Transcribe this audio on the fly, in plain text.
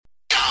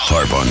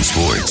Harp on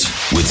Sports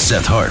with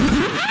Seth Harp.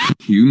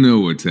 You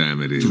know what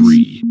time it is.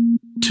 3,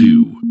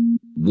 2,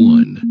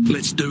 1.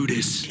 Let's do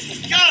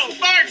this. Yo,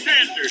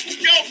 bartender,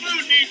 your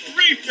food needs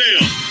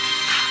refill.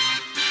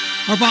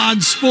 Harp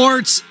on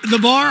Sports, the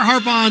Bar,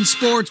 Harp on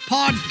Sports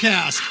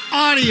podcast,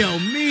 audio,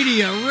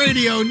 media,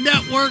 radio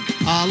network.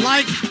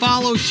 Like,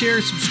 follow,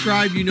 share,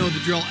 subscribe. You know the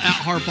drill at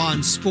Harp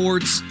on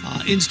Sports.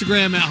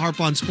 Instagram at Harp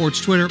on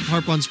Sports, Twitter,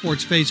 Harp on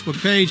Sports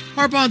Facebook page,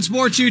 Harp on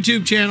Sports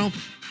YouTube channel,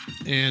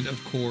 and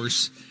of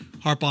course,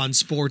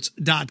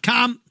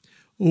 harponsports.com.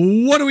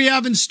 What do we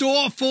have in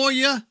store for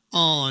you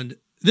on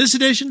this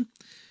edition?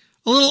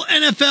 A little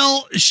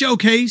NFL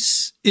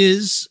showcase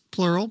is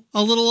plural.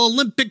 A little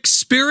Olympic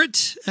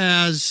spirit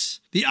as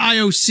the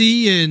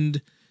IOC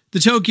and the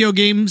Tokyo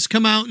Games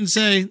come out and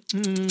say,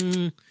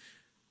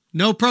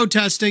 no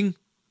protesting.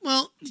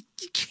 Well, you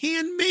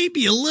can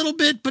maybe a little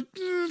bit, but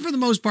for the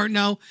most part,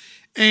 no.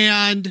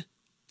 And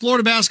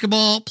Florida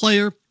basketball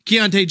player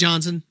Keontae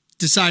Johnson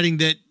deciding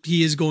that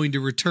he is going to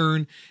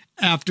return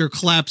after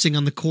collapsing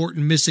on the court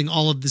and missing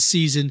all of the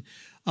season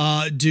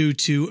due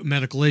to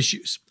medical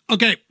issues.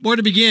 Okay, where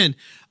to begin?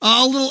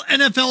 A little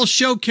NFL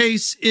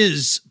showcase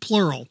is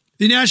plural.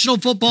 The National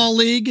Football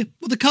League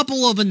with a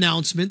couple of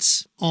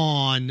announcements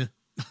on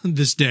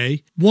this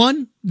day.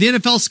 One, the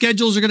NFL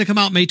schedules are going to come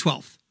out May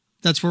 12th.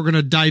 That's what we're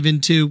going to dive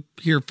into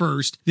here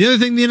first. The other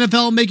thing the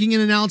NFL making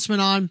an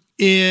announcement on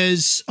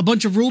is a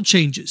bunch of rule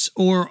changes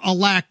or a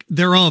lack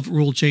thereof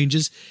rule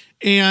changes.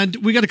 And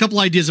we got a couple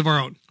ideas of our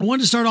own. I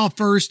wanted to start off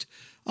first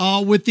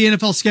with the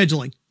NFL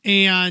scheduling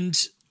and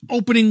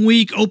opening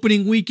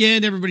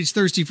weekend. Everybody's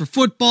thirsty for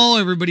football.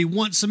 Everybody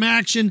wants some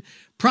action.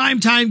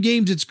 Primetime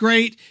games, it's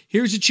great.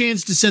 Here's a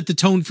chance to set the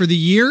tone for the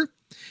year.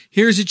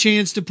 Here's a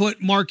chance to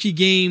put marquee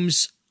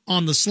games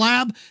on the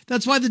slab.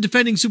 That's why the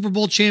defending Super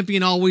Bowl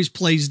champion always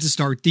plays to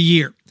start the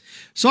year.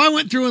 So I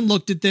went through and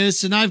looked at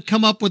this, and I've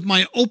come up with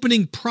my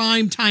opening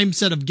primetime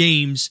set of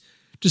games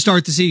to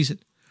start the season.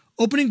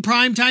 Opening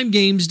primetime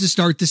games to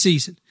start the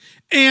season.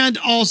 And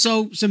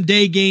also some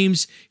day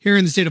games here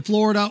in the state of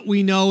Florida.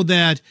 We know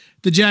that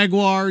the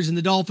Jaguars and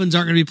the Dolphins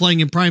aren't going to be playing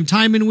in prime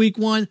time in week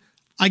one.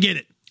 I get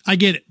it.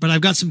 But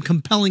I've got some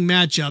compelling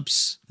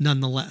matchups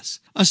nonetheless.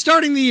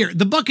 Starting the year,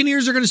 the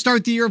Buccaneers are going to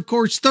start the year, of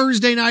course,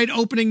 Thursday night,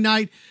 opening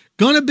night,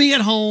 going to be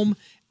at home,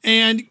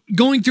 and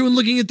going through and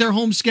looking at their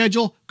home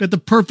schedule, got the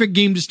perfect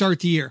game to start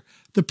the year.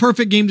 The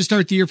perfect game to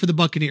start the year for the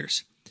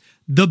Buccaneers.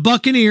 The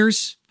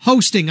Buccaneers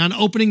hosting on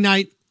opening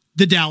night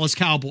the Dallas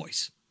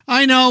Cowboys.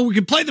 I know we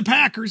could play the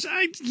Packers. But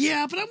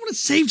I want to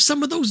save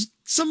some of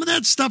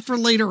that stuff for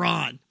later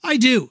on. I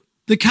do.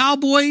 The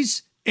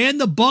Cowboys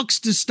and the Bucks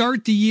to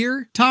start the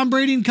year. Tom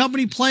Brady and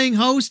company playing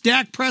host.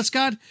 Dak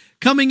Prescott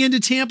coming into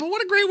Tampa.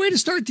 What a great way to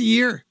start the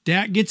year.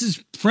 Dak gets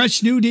his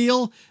fresh new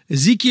deal.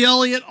 Ezekiel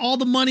Elliott, all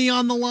the money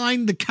on the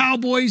line. The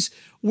Cowboys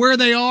where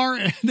they are.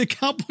 And the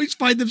Cowboys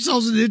find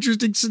themselves in an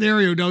interesting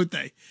scenario, don't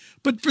they?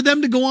 But for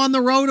them to go on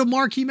the road, a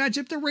marquee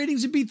matchup, their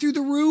ratings would be through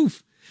the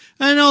roof.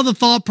 I know the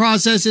thought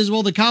process is,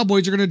 well, the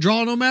Cowboys are going to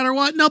draw no matter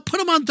what. No, put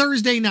them on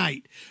Thursday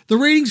night. The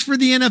ratings for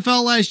the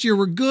NFL last year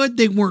were good.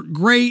 They weren't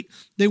great.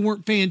 They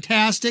weren't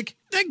fantastic.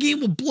 That game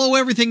will blow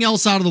everything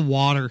else out of the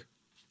water.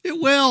 It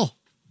will.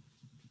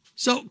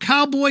 So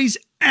Cowboys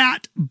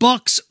at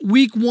Bucks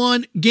week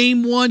 1,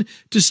 game 1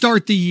 to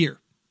start the year.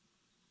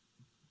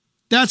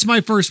 That's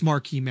my first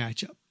marquee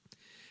matchup.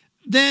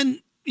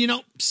 Then,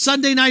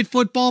 Sunday night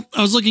football.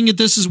 I was looking at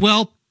this as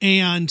well.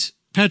 And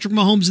Patrick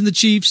Mahomes and the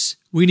Chiefs.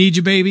 We need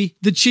you, baby.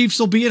 The Chiefs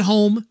will be at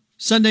home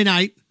Sunday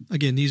night.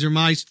 Again, these are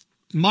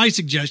my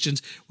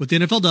suggestions. What the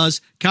NFL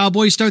does.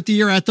 Cowboys start the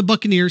year at the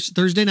Buccaneers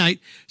Thursday night.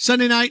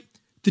 Sunday night,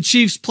 the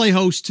Chiefs play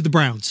host to the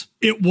Browns.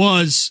 It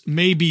was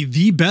maybe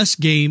the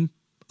best game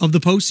of the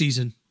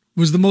postseason. It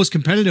was the most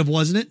competitive,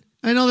 wasn't it?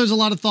 I know there's a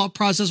lot of thought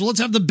process. Well, let's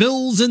have the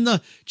Bills and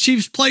the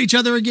Chiefs play each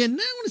other again.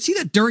 I want to see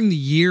that during the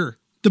year.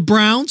 The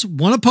Browns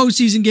won a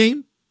postseason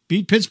game,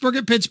 beat Pittsburgh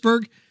at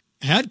Pittsburgh.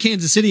 Had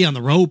Kansas City on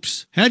the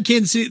ropes.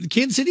 Kansas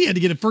City had to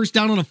get a first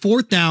down on a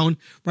fourth down,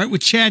 right,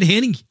 with Chad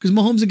Henne because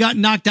Mahomes had gotten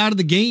knocked out of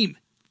the game.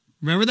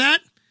 Remember that?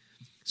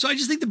 So I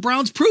just think the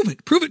Browns prove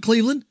it. Prove it,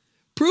 Cleveland.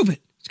 Prove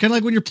it. It's kind of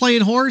like when you're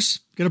playing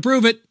horse. Got to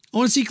prove it. I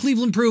want to see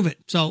Cleveland prove it.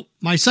 So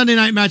my Sunday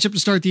night matchup to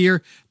start the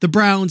year, the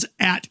Browns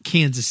at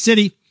Kansas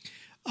City.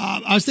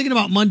 I was thinking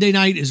about Monday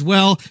night as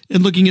well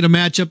and looking at a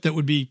matchup that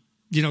would be,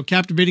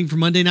 captivating for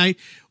Monday night.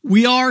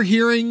 We are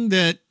hearing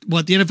that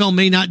the NFL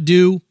may not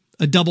do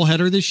a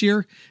doubleheader this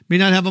year, may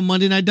not have a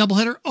Monday night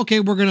doubleheader. Okay,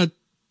 we're going to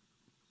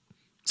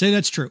say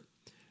that's true.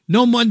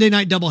 No Monday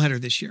night doubleheader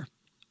this year.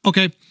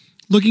 Okay,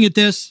 looking at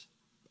this,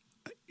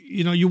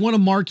 you want a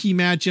marquee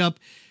matchup.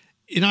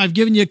 I've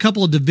given you a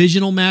couple of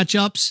divisional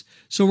matchups,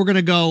 so we're going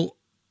to go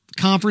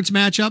conference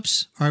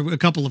matchups, or a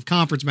couple of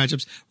conference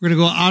matchups. We're going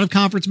to go out of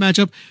conference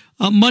matchup.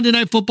 Monday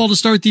Night Football to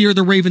start the year,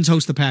 the Ravens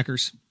host the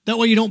Packers. That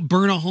way you don't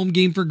burn a home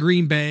game for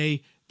Green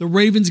Bay. The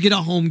Ravens get a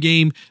home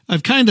game.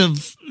 I've kind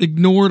of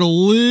ignored a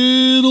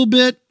little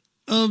bit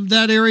of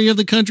that area of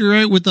the country,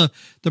 right? With the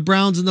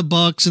Browns and the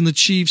Bucks and the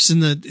Chiefs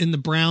and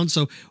the Browns.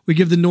 So we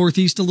give the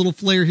Northeast a little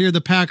flair here. The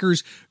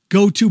Packers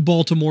go to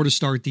Baltimore to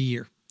start the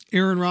year.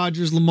 Aaron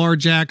Rodgers, Lamar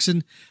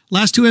Jackson,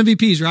 last two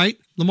MVPs, right?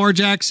 Lamar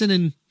Jackson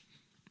and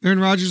Aaron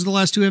Rodgers are the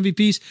last two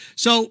MVPs.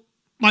 So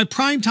my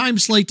primetime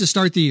slate to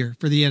start the year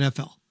for the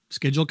NFL.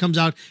 Schedule comes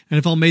out.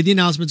 NFL made the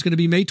announcement. It's going to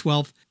be May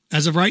 12th.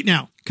 As of right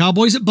now,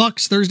 Cowboys at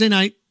Bucks Thursday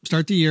night,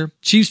 start the year.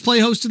 Chiefs play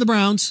host to the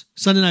Browns,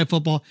 Sunday Night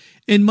Football.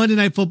 And Monday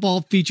Night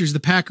Football features the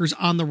Packers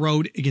on the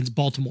road against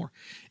Baltimore.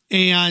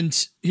 And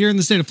here in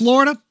the state of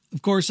Florida,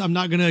 of course, I'm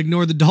not going to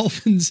ignore the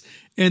Dolphins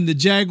and the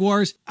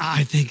Jaguars.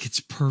 I think it's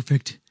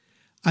perfect.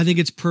 I think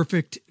it's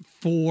perfect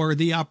for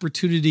the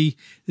opportunity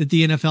that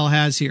the NFL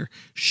has here.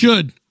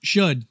 Should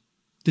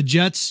the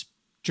Jets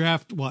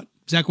draft what?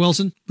 Zach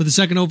Wilson with the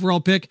second overall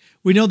pick?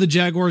 We know the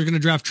Jaguars are going to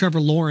draft Trevor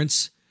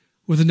Lawrence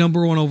with the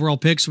number one overall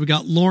pick. So we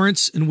got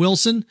Lawrence and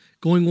Wilson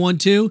going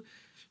 1-2.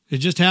 It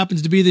just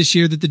happens to be this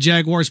year that the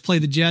Jaguars play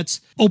the Jets.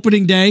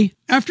 Opening day,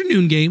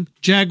 afternoon game,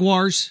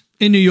 Jaguars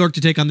in New York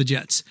to take on the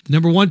Jets. The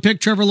number one pick,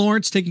 Trevor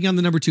Lawrence, taking on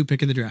the number two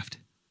pick in the draft.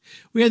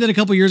 We had that a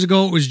couple years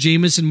ago. It was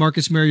Jameis and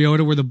Marcus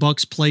Mariota where the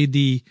Bucs played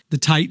the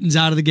Titans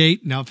out of the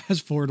gate. Now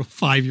fast forward to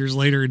 5 years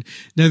later and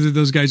neither of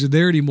those guys are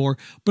there anymore.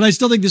 But I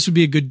still think this would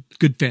be a good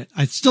fit.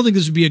 I still think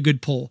this would be a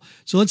good poll.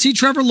 So let's see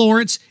Trevor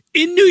Lawrence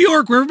in New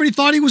York where everybody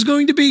thought he was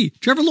going to be.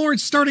 Trevor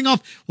Lawrence starting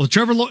off. Well,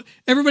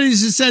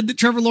 everybody's said that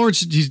Trevor Lawrence,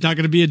 he's not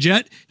going to be a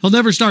Jet. He'll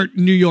never start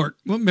in New York.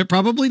 Well,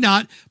 probably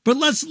not. But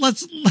let's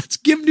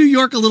give New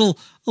York a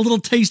little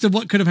taste of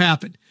what could have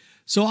happened.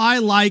 So I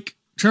like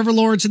Trevor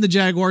Lawrence and the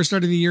Jaguars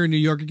starting the year in New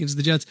York against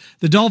the Jets.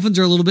 The Dolphins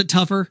are a little bit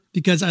tougher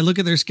because I look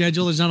at their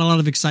schedule. There's not a lot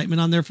of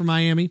excitement on there for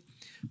Miami,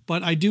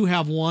 but I do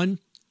have one.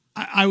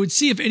 I would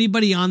see if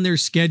anybody on their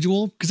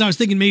schedule, because I was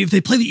thinking maybe if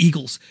they play the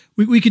Eagles,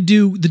 we could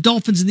do the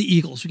Dolphins and the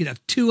Eagles. We could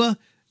have Tua,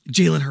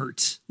 Jalen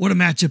Hurts. What a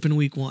matchup in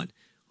week one.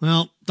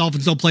 Well,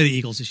 Dolphins don't play the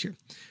Eagles this year.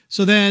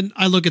 So then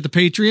I look at the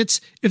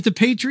Patriots. If the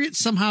Patriots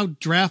somehow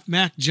draft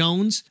Mac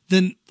Jones,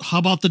 then how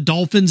about the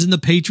Dolphins and the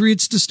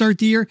Patriots to start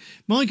the year?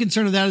 My only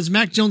concern of that is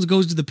Mac Jones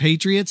goes to the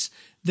Patriots,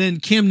 then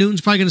Cam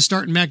Newton's probably going to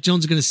start and Mac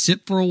Jones is going to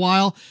sit for a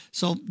while.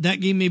 So that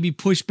game may be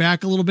pushed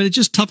back a little bit. It's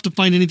just tough to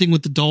find anything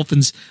with the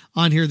Dolphins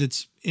on here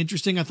that's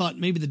interesting. I thought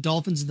maybe the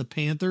Dolphins and the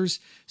Panthers,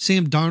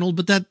 Sam Darnold,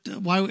 but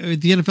why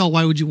the NFL,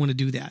 why would you want to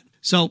do that?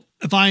 So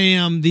if I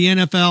am the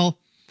NFL,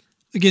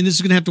 again, this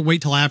is going to have to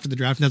wait till after the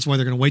draft, and that's why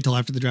they're going to wait till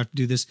after the draft to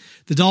do this.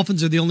 The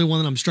Dolphins are the only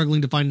one that I'm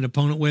struggling to find an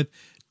opponent with.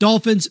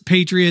 Dolphins,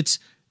 Patriots,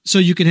 so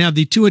you can have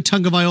the Tua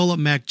Tagovailoa,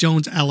 Mac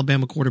Jones,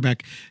 Alabama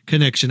quarterback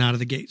connection out of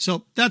the gate.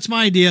 So that's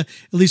my idea,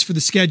 at least for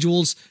the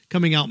schedules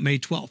coming out May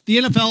 12th. The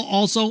NFL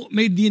also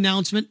made the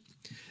announcement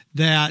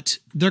that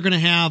they're going to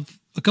have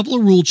a couple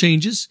of rule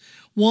changes.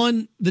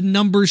 One, the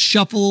numbers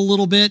shuffle a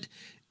little bit.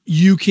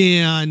 You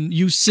can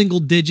use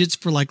single digits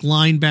for like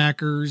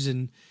linebackers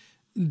and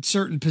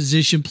certain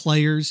position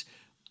players.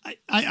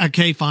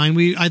 Okay,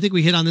 fine. I think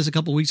we hit on this a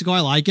couple of weeks ago. I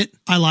like it.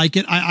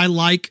 I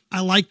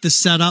like the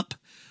setup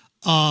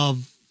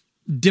of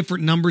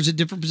different numbers at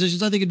different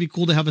positions. I think it'd be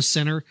cool to have a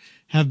center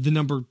have the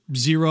number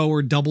 0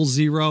 or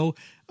 00.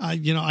 I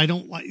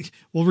don't like,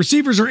 well,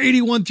 receivers are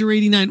 81 through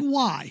 89.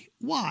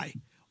 Why?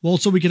 Well,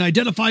 so we can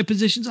identify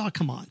positions. Oh,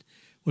 come on.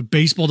 What,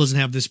 baseball doesn't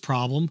have this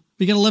problem?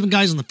 We got 11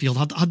 guys on the field.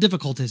 How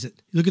difficult is it?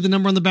 You look at the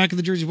number on the back of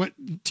the jersey. Why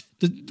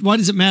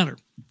does it matter?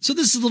 So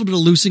this is a little bit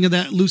of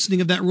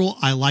loosening of that rule.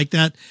 I like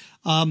that.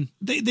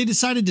 They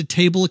decided to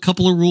table a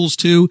couple of rules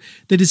too.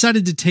 They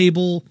decided to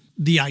table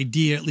the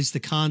idea, at least the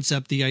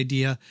concept, the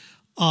idea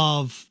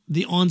of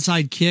the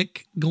onside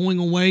kick going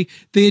away.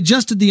 They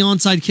adjusted the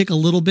onside kick a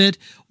little bit.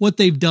 What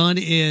they've done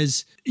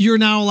is you're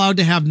now allowed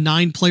to have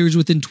 9 players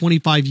within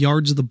 25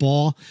 yards of the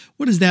ball.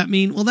 What does that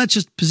mean? Well, that's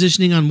just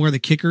positioning on where the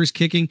kicker is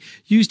kicking.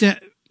 You used to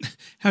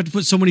have to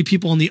put so many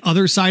people on the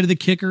other side of the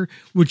kicker,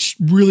 which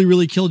really,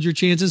 really killed your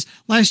chances.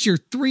 Last year,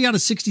 3 out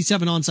of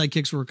 67 onside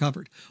kicks were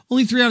recovered.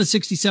 Only 3 out of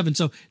 67.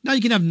 So now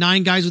you can have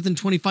 9 guys within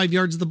 25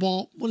 yards of the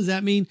ball. What does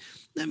that mean?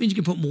 That means you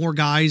can put more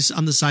guys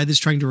on the side that's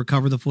trying to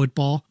recover the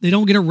football. They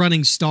don't get a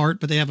running start,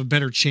 but they have a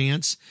better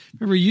chance.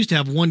 Remember, you used to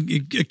have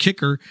a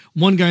kicker,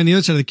 one guy on the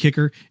other side of the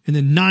kicker, and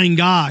then 9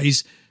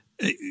 guys,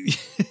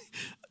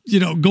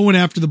 going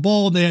after the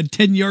ball, and they had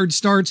 10-yard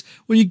starts.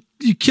 Well,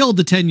 you killed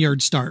the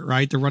 10-yard start,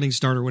 right? The running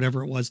start or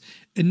whatever it was.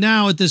 And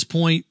now at this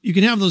point, you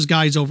can have those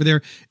guys over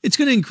there. It's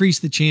going to increase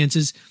the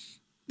chances.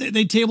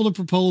 They tabled a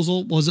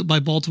proposal, was it by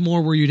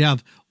Baltimore, where you'd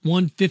have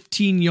one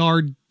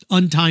 15-yard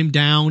untimed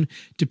down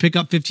to pick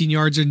up 15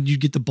 yards and you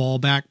get the ball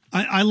back.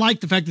 I like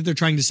the fact that they're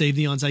trying to save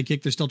the onside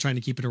kick. They're still trying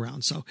to keep it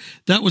around. So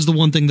that was the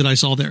one thing that I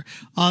saw there.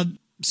 The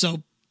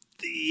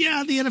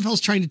NFL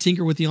is trying to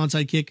tinker with the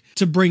onside kick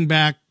to bring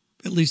back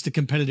at least a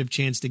competitive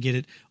chance to get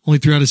it. Only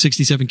 3 out of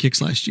 67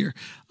 kicks last year.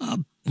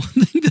 One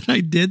thing that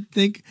I did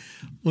think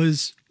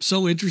was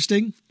so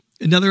interesting,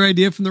 another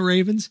idea from the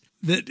Ravens,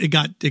 that it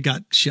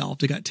got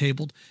shelved, it got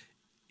tabled.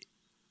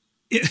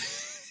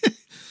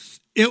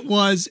 It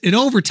was in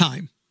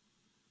overtime.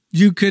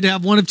 You could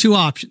have one of 2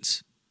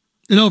 options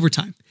in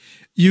overtime.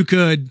 You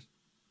could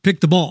pick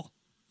the ball.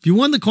 If you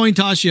won the coin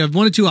toss, you have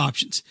one of 2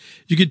 options.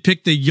 You could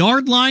pick the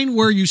yard line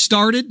where you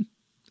started,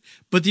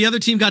 but the other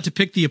team got to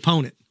pick the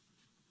opponent.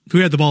 who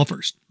had the ball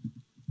first.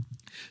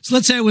 So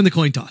let's say I win the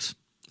coin toss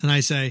and I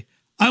say,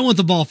 I want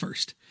the ball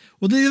first.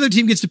 Well, the other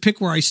team gets to pick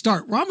where I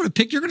start. Well, I'm going to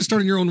pick, you're going to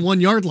start on your own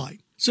 1 yard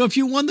line. So if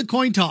you won the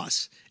coin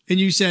toss and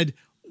you said,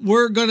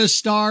 we're going to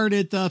start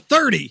at the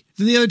 30,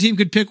 then the other team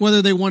could pick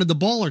whether they wanted the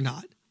ball or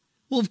not.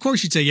 Well, of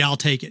course you'd say, yeah, I'll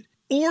take it.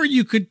 Or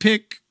you could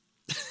pick,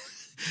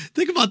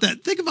 think about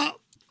that. Think about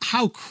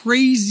how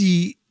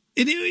crazy,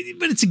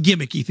 but it's a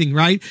gimmicky thing,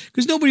 right?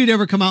 Because nobody would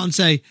ever come out and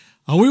say,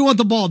 oh, we want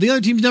the ball. The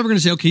other team's never going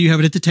to say, okay, you have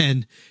it at the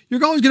 10.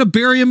 You're always going to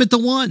bury them at the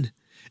 1.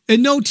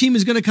 And no team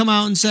is going to come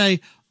out and say,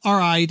 all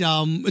right,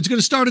 it's going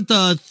to start at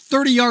the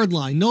 30-yard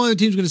line. No other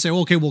team's going to say,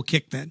 well, okay, we'll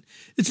kick then.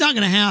 It's not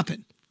going to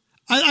happen.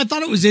 I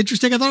thought it was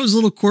interesting. I thought it was a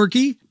little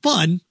quirky,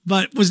 fun,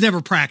 but was never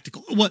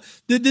practical.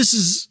 This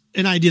is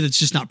an idea that's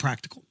just not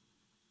practical.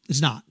 It's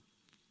not.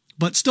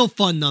 But still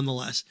fun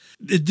nonetheless.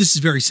 This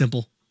is very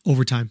simple,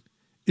 overtime.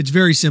 It's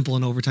very simple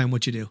in overtime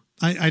what you do.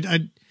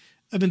 I've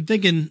been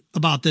thinking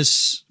about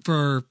this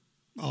for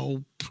a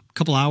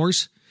couple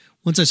hours.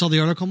 Once I saw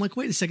the article, I'm like,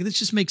 wait a second, this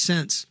just makes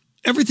sense.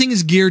 Everything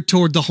is geared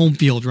toward the home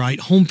field, right?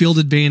 Home field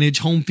advantage,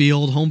 home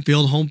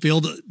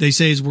field. They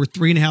say is worth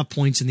 3.5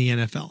 points in the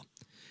NFL.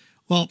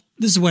 Well,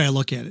 this is the way I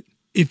look at it.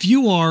 If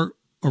you are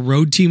a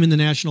road team in the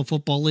National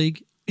Football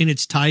League and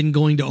it's tied and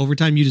going to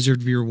overtime, you deserve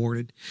to be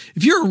rewarded.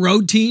 If you're a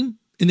road team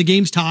and the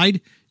game's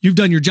tied, you've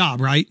done your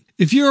job, right?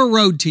 If you're a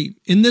road team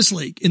in this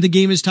league and the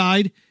game is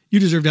tied,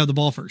 you deserve to have the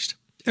ball first.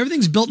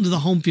 Everything's built into the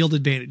home field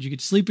advantage. You get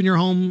to sleep in your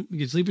home, you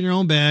get to sleep in your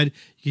own bed,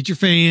 you get your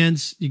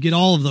fans, you get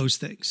all of those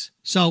things.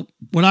 So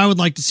what I would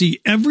like to see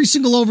every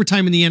single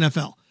overtime in the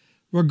NFL,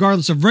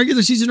 regardless of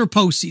regular season or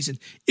postseason,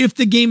 if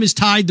the game is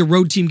tied, the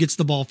road team gets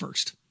the ball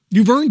first.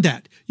 You've earned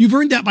that. You've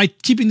earned that by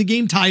keeping the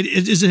game tied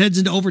as it heads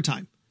into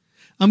overtime.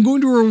 I'm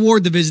going to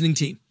reward the visiting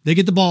team. They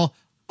get the ball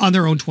on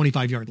their own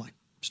 25-yard line.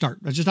 Start.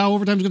 That's just how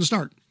overtime is going to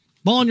start.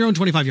 Ball on your own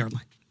 25-yard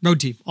line. Road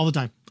team, all the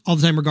time. All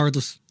the time,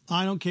 regardless.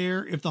 I don't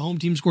care if the home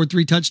team scored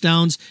 3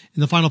 touchdowns in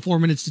the final 4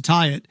 minutes to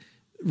tie it.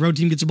 Road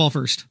team gets the ball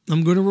first.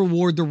 I'm going to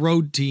reward the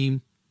road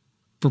team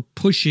for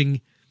pushing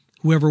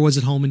whoever was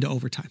at home into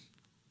overtime.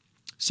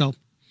 So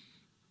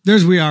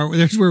there's where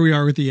we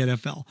are with the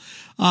NFL.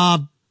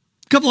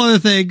 Couple other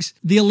things.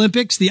 The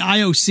Olympics, the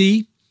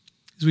IOC,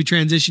 as we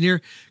transition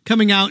here,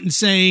 coming out and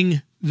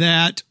saying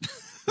that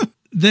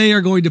they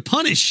are going to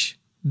punish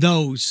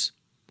those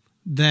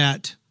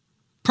that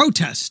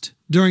protest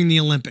during the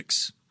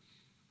Olympics.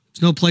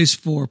 There's no place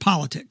for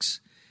politics.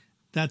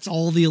 That's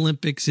all the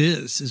Olympics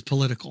is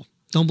political.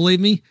 Don't believe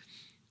me?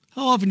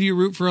 How often do you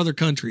root for other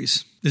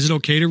countries? Is it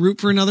okay to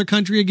root for another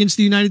country against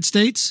the United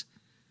States?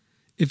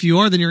 If you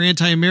are, then you're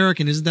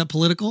anti-American. Isn't that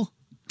political?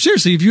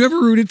 Seriously, if you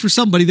ever rooted for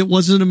somebody that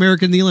wasn't an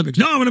American in the Olympics,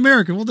 no, I'm an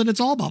American. Well, then it's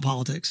all about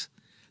politics.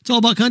 It's all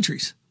about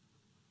countries.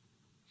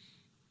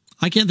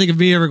 I can't think of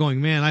me ever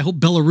going, man, I hope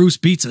Belarus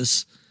beats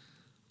us.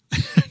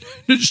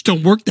 It just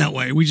don't work that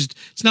way.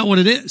 It's not what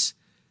it is.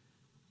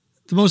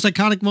 The most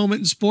iconic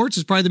moment in sports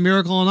is probably the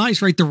Miracle on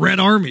Ice, right? The Red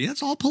Army.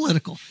 That's all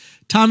political.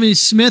 Tommy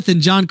Smith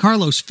and John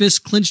Carlos, fists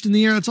clenched in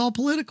the air. That's all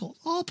political.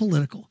 All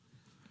political.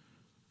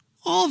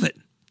 All of it.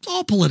 It's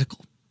all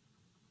political.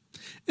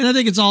 And I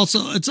think it's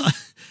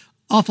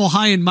awful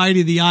high and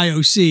mighty, the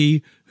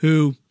IOC,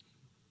 who,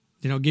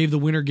 gave the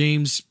Winter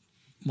Games,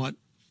 8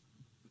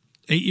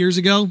 years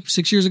ago,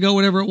 6 years ago,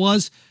 whatever it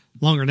was,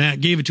 longer than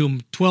that, gave it to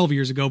them 12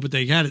 years ago, but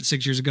they had it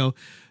 6 years ago,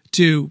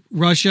 to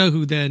Russia,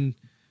 who then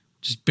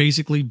just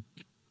basically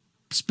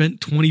spent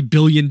 $20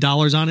 billion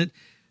on it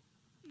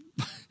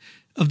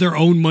of their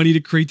own money to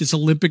create this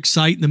Olympic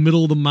site in the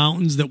middle of the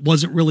mountains that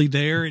wasn't really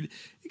there. And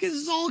because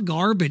it's all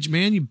garbage,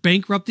 man. You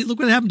bankrupt it. Look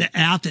what happened to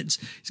Athens.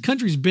 These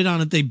countries bid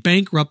on it. They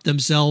bankrupt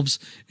themselves.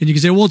 And you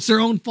can say, well, it's their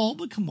own fault.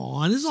 But come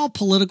on. This is all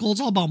political. It's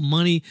all about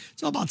money.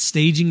 It's all about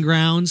staging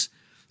grounds.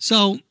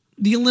 So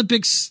the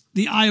Olympics,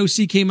 the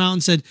IOC came out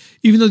and said,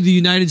 even though the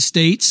United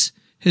States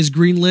has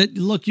greenlit,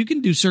 look, you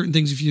can do certain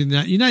things if you're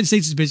not. The United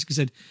States has basically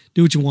said,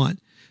 do what you want.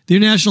 The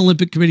International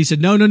Olympic Committee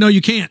said, no,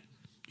 you can't.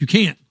 You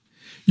can't.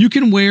 You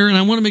can wear, and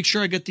I want to make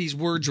sure I get these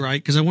words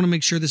right because I want to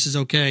make sure this is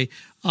okay.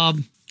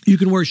 You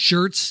can wear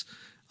shirts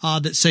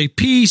that say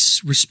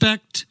peace,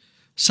 respect,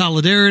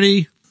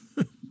 solidarity,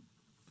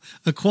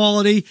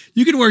 equality.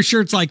 You can wear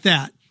shirts like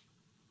that,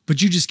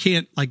 but you just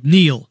can't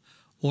kneel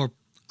or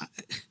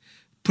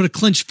put a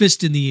clenched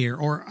fist in the air,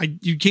 or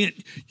you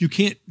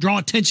can't draw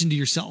attention to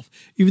yourself,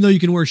 even though you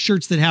can wear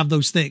shirts that have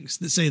those things,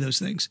 that say those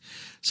things.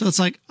 So it's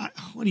like,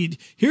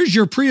 here's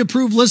your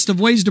pre-approved list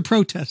of ways to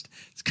protest.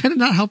 It's kind of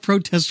not how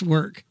protests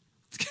work.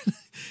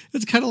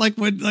 It's kind of like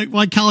when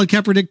Colin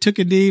Kaepernick took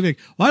a knee.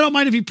 Well, I don't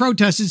mind if he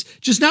protests,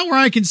 just not where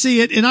I can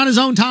see it and on his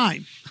own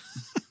time.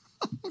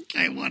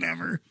 Okay,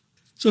 whatever.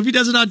 So if he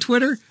does it on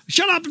Twitter,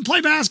 shut up and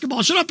play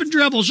basketball, shut up and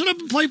dribble, shut up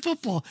and play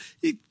football.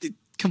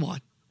 Come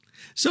on.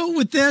 So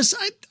with this,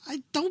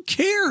 I don't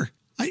care.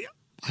 I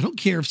don't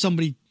care if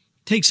somebody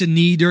takes a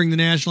knee during the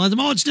national anthem.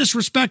 Oh, it's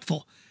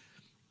disrespectful.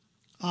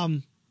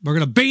 We're going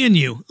to ban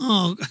you.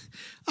 Oh,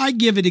 I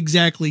give it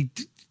exactly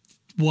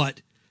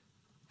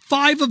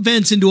 5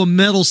 events into a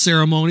medal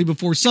ceremony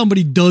before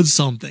somebody does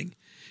something.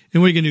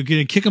 And what are you going to do?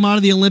 Going to kick them out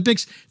of the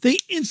Olympics? They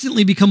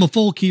instantly become a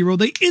folk hero.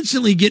 They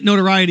instantly get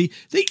notoriety.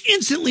 They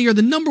instantly are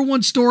the number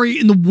one story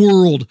in the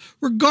world,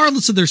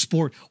 regardless of their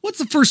sport. What's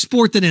the first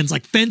sport that ends?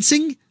 Like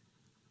fencing?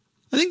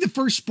 I think the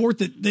first sport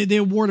that they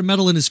award a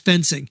medal in is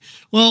fencing.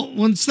 Well,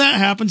 once that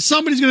happens,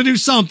 somebody's going to do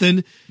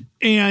something,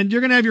 and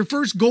you're going to have your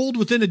first gold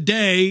within a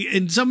day,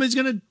 and somebody's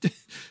going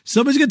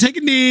to take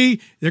a knee.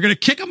 They're going to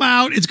kick them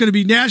out. It's going to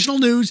be national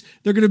news.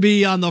 They're going to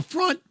be on the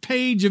front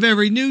page of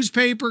every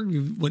newspaper.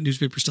 What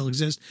newspaper still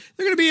exists?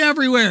 They're going to be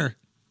everywhere.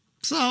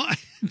 So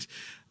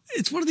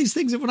it's one of these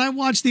things that when I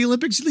watch the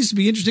Olympics, at least it'd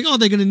be interesting. Oh,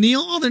 they're going to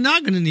kneel. Oh, they're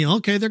not going to kneel.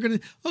 Okay,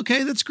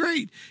 okay, that's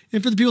great.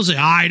 And for the people who say,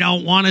 I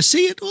don't want to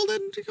see it, well, then,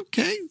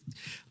 okay.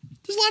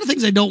 There's a lot of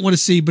things I don't want to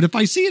see, but if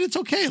I see it, it's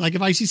okay. Like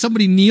if I see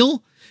somebody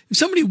kneel, if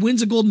somebody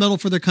wins a gold medal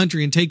for their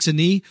country and takes a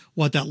knee,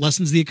 that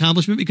lessens the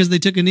accomplishment because they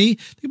took a knee?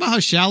 Think about how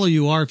shallow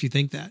you are if you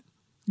think that.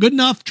 Good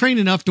enough, trained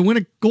enough to win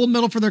a gold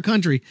medal for their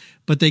country,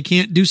 but they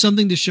can't do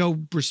something to show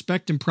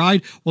respect and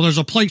pride. Well, there's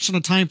a place and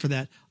a time for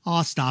that.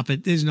 Oh, stop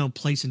it. There's no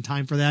place and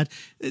time for that.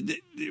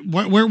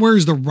 Where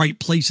is the right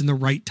place and the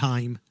right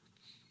time?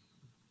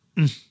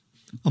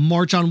 A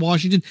march on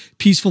Washington,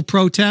 peaceful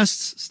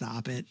protests?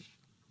 Stop it.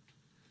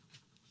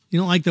 You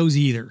don't like those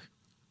either.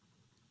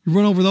 You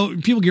run over those.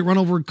 People get run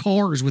over in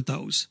cars with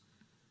those.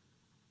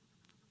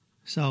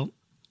 So,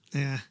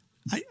 yeah,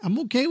 I'm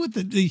okay with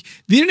it. The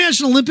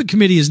International Olympic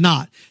Committee is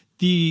not.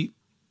 The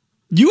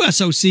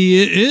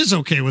USOC is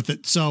okay with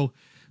it. So,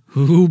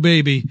 ooh,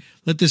 baby,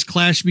 let this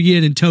clash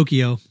begin in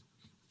Tokyo.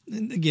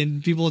 And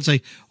again, people would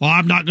say, well,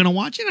 I'm not going to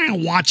watch it. I'm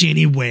going to watch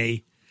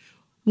anyway.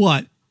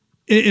 What?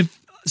 If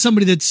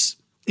somebody that's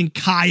in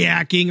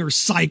kayaking or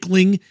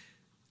cycling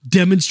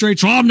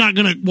demonstrates, well, I'm not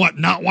going to,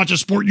 not watch a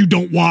sport you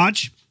don't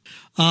watch?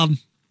 Wanted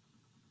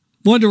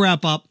to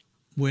wrap up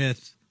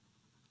with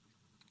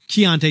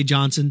Keontae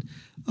Johnson,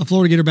 a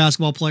Florida Gator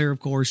basketball player, of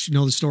course. You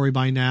know the story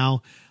by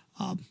now.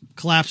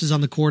 Collapses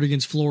on the court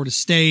against Florida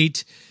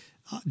State,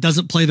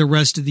 doesn't play the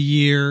rest of the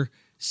year,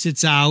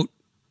 sits out,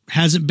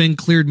 hasn't been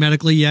cleared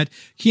medically yet.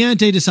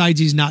 Keontae decides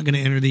he's not going to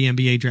enter the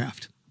NBA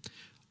draft.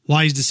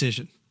 Wise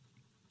decision.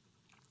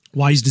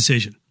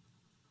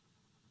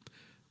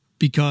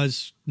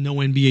 Because no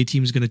NBA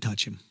team is going to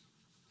touch him.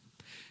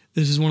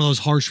 This is one of those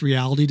harsh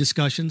reality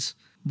discussions.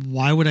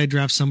 Why would I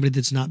draft somebody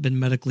that's not been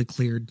medically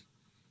cleared,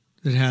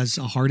 that has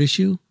a heart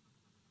issue?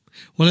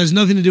 Well, it has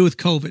nothing to do with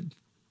COVID.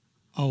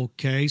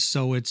 Okay,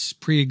 so it's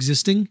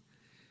pre-existing.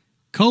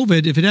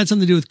 COVID, if it had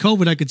something to do with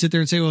COVID, I could sit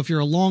there and say, well, if you're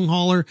a long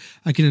hauler,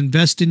 I can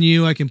invest in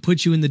you. I can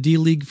put you in the D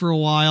League for a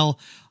while.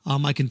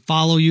 I can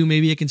follow you.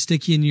 Maybe I can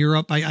stick you in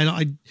Europe.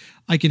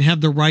 I can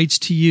have the rights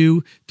to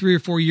you. 3 or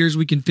 4 years,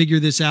 we can figure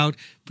this out.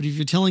 But if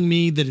you're telling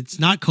me that it's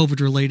not COVID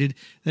related,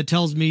 that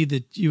tells me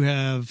that you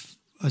have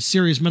a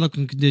serious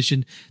medical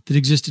condition that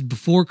existed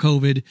before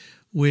COVID,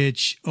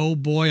 which, oh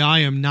boy, I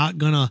am not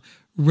going to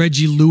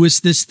Reggie Lewis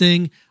this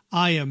thing.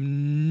 I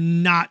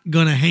am not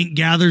going to Hank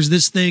Gathers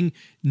this thing.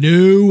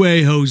 No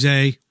way,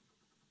 Jose.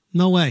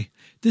 No way.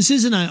 This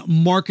isn't a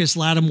Marcus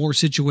Lattimore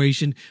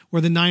situation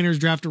where the Niners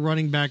draft a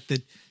running back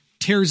that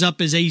tears up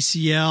his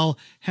ACL,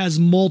 has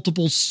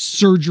multiple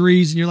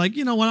surgeries, and you're like,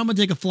 you know what, I'm going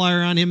to take a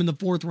flyer on him in the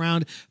 4th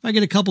round. If I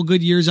get a couple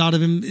good years out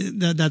of him,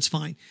 that's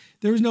fine.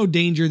 There was no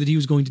danger that he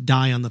was going to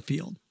die on the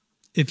field.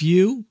 If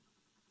you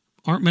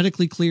aren't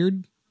medically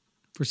cleared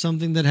for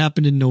something that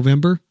happened in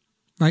November,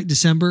 right?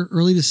 December,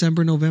 early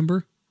December,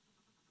 November,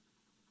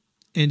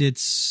 and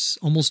it's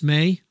almost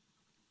May,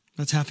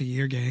 that's half a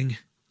year, gang.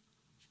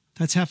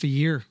 That's half a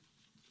year.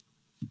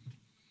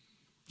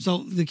 So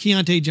the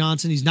Keontae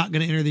Johnson, he's not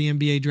going to enter the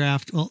NBA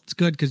draft. Well, it's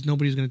good because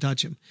nobody's going to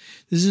touch him.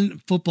 This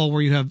isn't football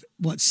where you have,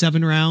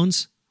 7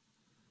 rounds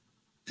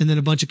and then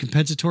a bunch of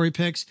compensatory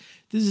picks.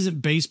 This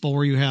isn't baseball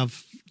where you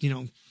have,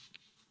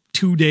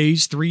 2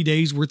 days, 3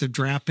 days worth of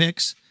draft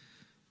picks.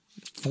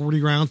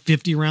 40 rounds,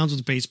 50 rounds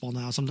with baseball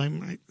now.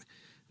 Sometimes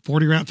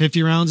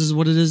 50 rounds is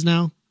what it is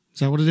now. Is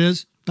that what it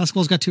is?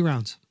 Basketball's got 2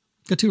 rounds.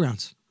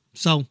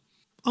 So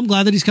I'm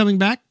glad that he's coming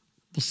back.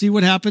 We'll see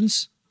what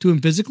happens to him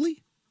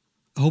physically.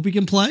 I hope he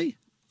can play.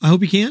 I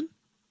hope he can.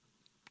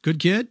 Good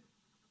kid.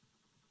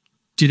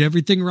 Did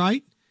everything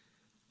right.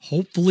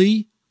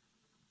 Hopefully,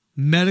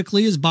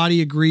 medically, his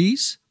body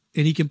agrees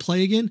and he can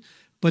play again.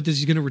 But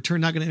is he going to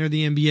return, not going to enter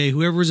the NBA?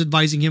 Whoever is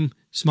advising him,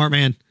 smart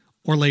man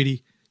or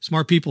lady,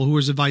 smart people who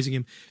is advising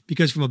him.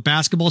 Because from a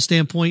basketball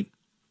standpoint,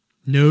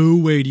 no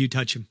way do you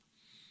touch him.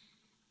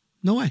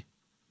 No way.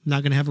 I'm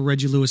not going to have a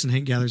Reggie Lewis and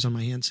Hank Gathers on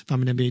my hands if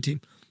I'm an NBA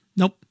team.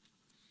 Nope.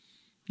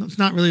 It's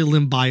not really a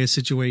limb bias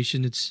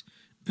situation. It's,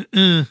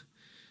 and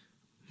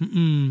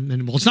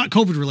well, it's not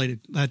COVID related.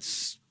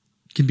 That's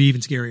can be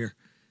even scarier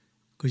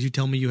because you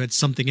tell me you had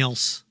something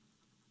else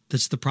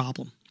that's the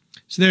problem.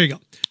 So there you go.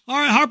 All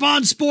right, Harp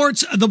on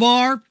Sports, The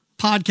Bar,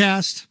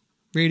 podcast,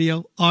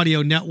 radio,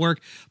 audio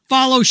network.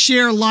 Follow,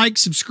 share, like,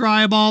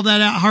 subscribe, all that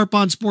at Harp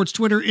on Sports,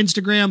 Twitter,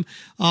 Instagram,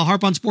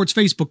 Harp on Sports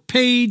Facebook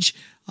page,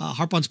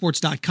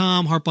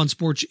 harponsports.com, Harp on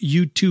Sports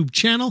YouTube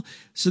channel.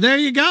 So there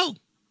you go.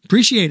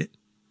 Appreciate it.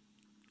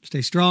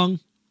 Stay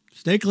strong,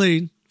 stay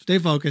clean, stay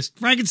focused.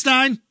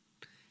 Frankenstein,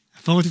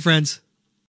 Fun with your friends.